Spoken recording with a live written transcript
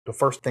The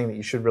first thing that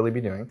you should really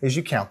be doing is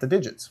you count the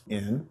digits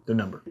in the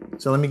number.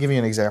 So let me give you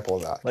an example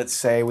of that. Let's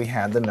say we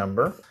had the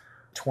number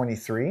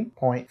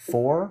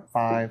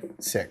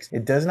 23.456.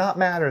 It does not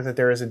matter that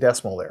there is a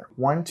decimal there.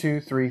 1, 2,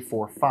 3,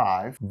 4,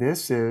 5.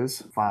 This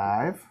is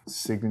 5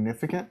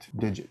 significant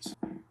digits.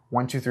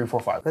 1, 2, 3, 4,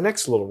 5. The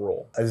next little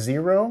rule, a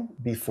 0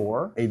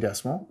 before a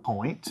decimal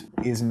point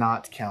is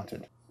not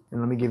counted. And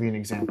let me give you an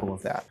example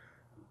of that.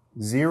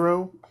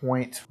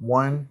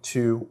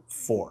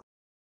 0.124.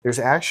 There's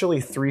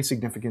actually 3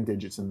 significant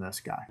digits in this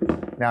guy.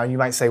 Now you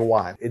might say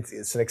why?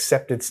 It's an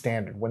accepted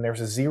standard. When there's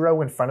a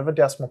 0 in front of a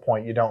decimal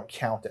point, you don't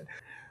count it.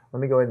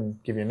 Let me go ahead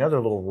and give you another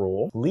little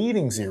rule.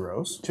 Leading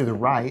zeros to the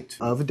right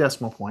of a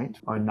decimal point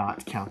are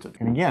not counted.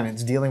 And again,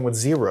 it's dealing with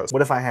zeros.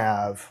 What if I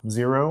have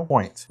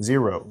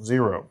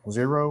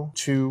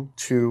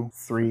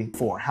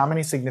 0.0000224? How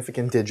many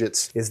significant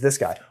digits is this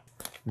guy?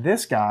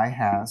 This guy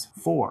has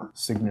 4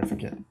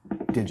 significant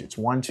digits.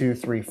 1, 2,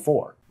 3,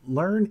 4.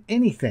 Learn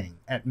anything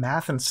at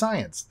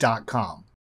mathandscience.com.